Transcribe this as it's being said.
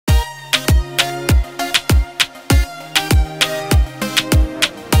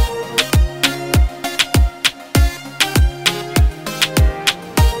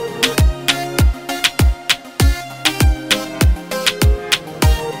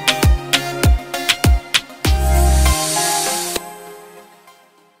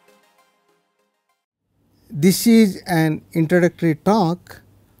this is an introductory talk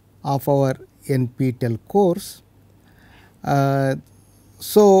of our NPTEL course.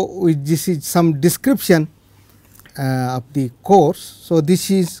 This is some description of the course. So, this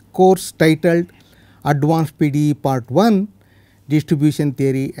is course titled Advanced PDE Part 1, Distribution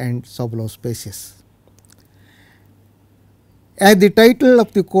Theory and Sobolev Spaces. As the title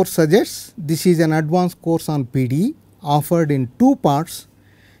of the course suggests, this is an advanced course on PDE offered in 2 parts,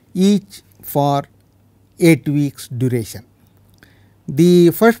 each for 8 weeks duration.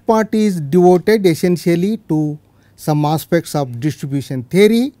 The first part is devoted essentially to some aspects of distribution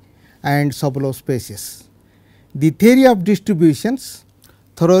theory and Sobolev spaces. The theory of distributions,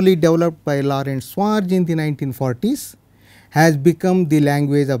 thoroughly developed by Lawrence Schwarz in the 1940s, has become the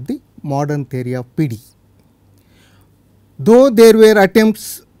language of the modern theory of PDE. Though there were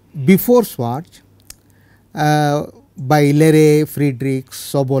attempts before Schwarz by Leray, Friedrich,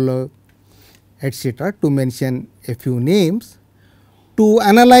 Sobolev, etc., to mention a few names, to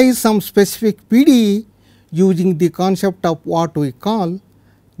analyze some specific PDE using the concept of what we call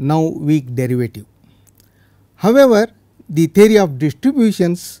now weak derivative. However, the theory of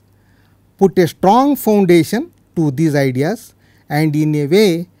distributions put a strong foundation to these ideas and in a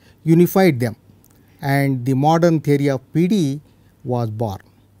way unified them, and the modern theory of PDE was born.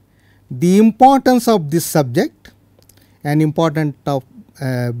 The importance of this subject, an important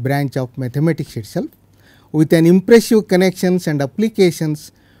branch of mathematics itself, with an impressive connections and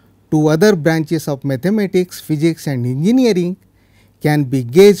applications to other branches of mathematics, physics and engineering, can be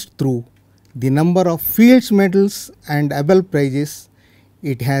gauged through the number of Fields medals and Abel prizes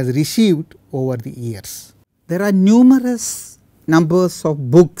it has received over the years. There are numerous numbers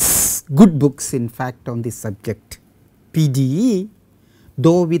of books, good books in fact, on this subject PDE,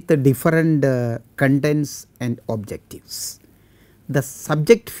 though with the different contents and objectives. The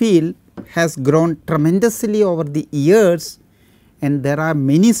subject field has grown tremendously over the years, and there are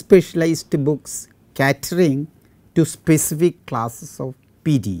many specialized books catering to specific classes of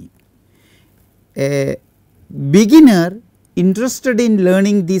PDE. A beginner interested in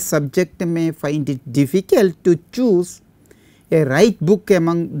learning the subject may find it difficult to choose a right book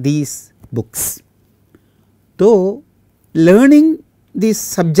among these books. Though learning this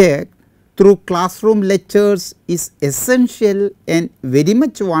subject through classroom lectures is essential and very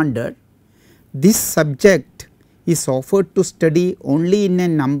much wanted, this subject is offered to study only in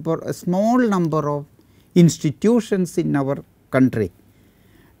a small number of institutions in our country,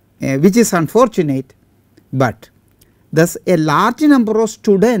 which is unfortunate, but thus a large number of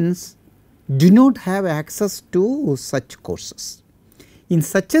students do not have access to such courses. In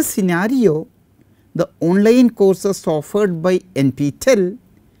such a scenario, the online courses offered by NPTEL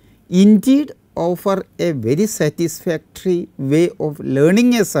indeed offer a very satisfactory way of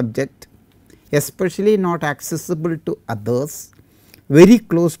learning a subject, especially not accessible to others, very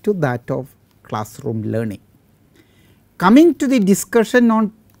close to that of classroom learning. Coming to the discussion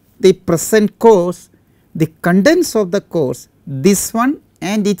on the present course, the contents of the course, this one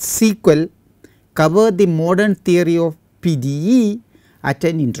and its sequel cover the modern theory of PDE at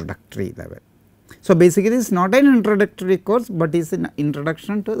an introductory level. So, basically it is not an introductory course, but is an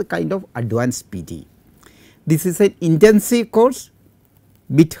introduction to the kind of advanced PDE. This is an intensive course,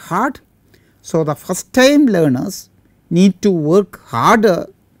 bit hard. So, the first time learners need to work harder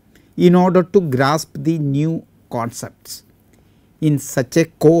in order to grasp the new concepts. In such a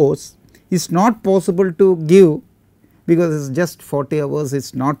course, it is not possible to give, because it is just 40 hours, it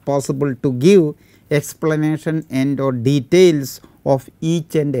is not possible to give explanation and or details of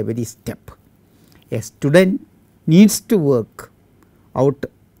each and every step. A student needs to work out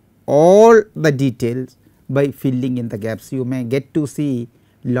all the details by filling in the gaps. You may get to see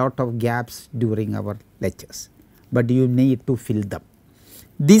lot of gaps during our lectures, but you need to fill them.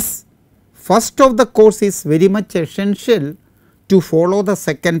 This first of the course is very much essential to follow the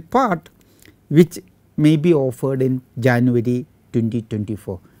second part, which may be offered in January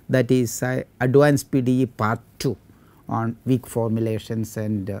 2024, that is Advanced PDE Part 2 on weak formulations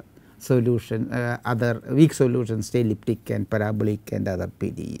and other weak solutions, say elliptic and parabolic and other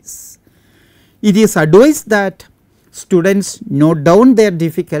PDEs. It is advised that students note down their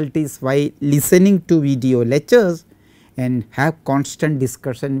difficulties while listening to video lectures and have constant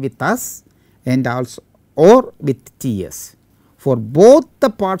discussion with us and also or with TS. For both the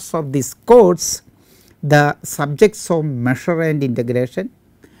parts of this course, the subjects of measure and integration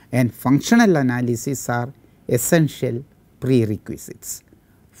and functional analysis are essential prerequisites.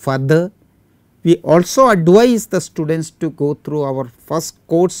 Further, we also advise the students to go through our first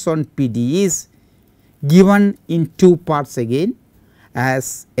course on PDEs given in 2 parts again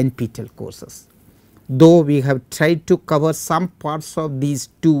as NPTEL courses. Though we have tried to cover some parts of these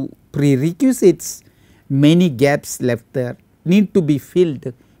two prerequisites, many gaps left there need to be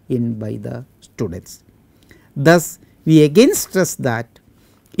filled in by the students. Thus, we again stress that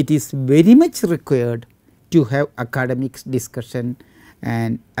it is very much required to have academics discussion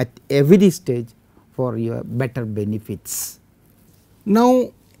and at every stage for your better benefits.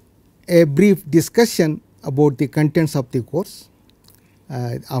 Now, a brief discussion about the contents of the course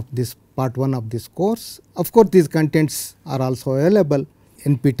of this part 1 of this course. Of course, these contents are also available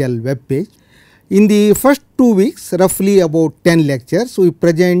in NPTEL web page. In the first 2 weeks, roughly about 10 lectures, we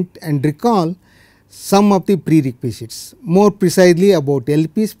present and recall some of the prerequisites, more precisely about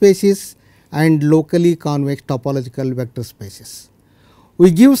LP spaces and locally convex topological vector spaces.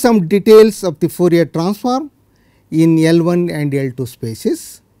 We give some details of the Fourier transform in L1 and L2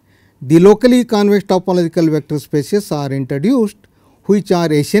 spaces. The locally convex topological vector spaces are introduced, which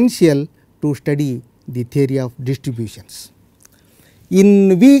are essential to study the theory of distributions.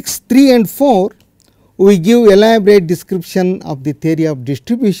 In weeks 3 and 4, we give elaborate description of the theory of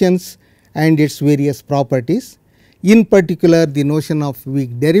distributions and its various properties, in particular the notion of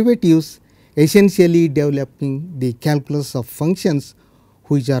weak derivatives, essentially developing the calculus of functions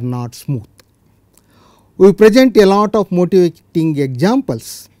which are not smooth. We present a lot of motivating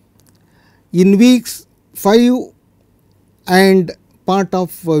examples. In weeks 5 and part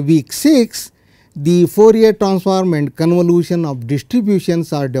of week 6, the Fourier transform and convolution of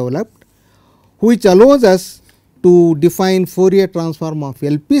distributions are developed, which allows us to define Fourier transform of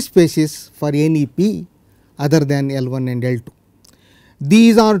LP spaces for any P other than L1 and L2.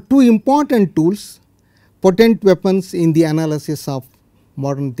 These are two important tools, potent weapons in the analysis of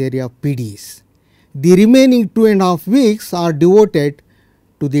modern theory of PDEs. The remaining 2.5 weeks are devoted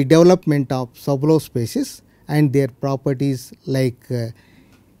to the development of Sobolev spaces and their properties like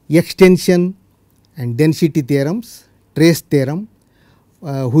extension and density theorems, trace theorem,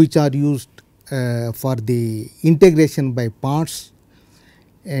 which are used for the integration by parts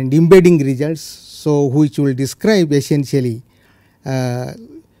and embedding results. So, which will describe essentially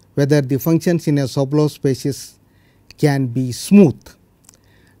whether the functions in a Sobolev spaces can be smooth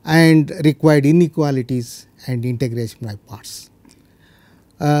and required inequalities and integration by parts.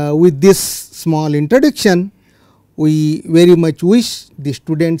 With this small introduction, we very much wish the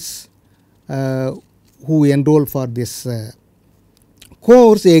students who enroll for this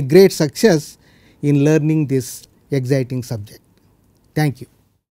course a great success in learning this exciting subject. Thank you.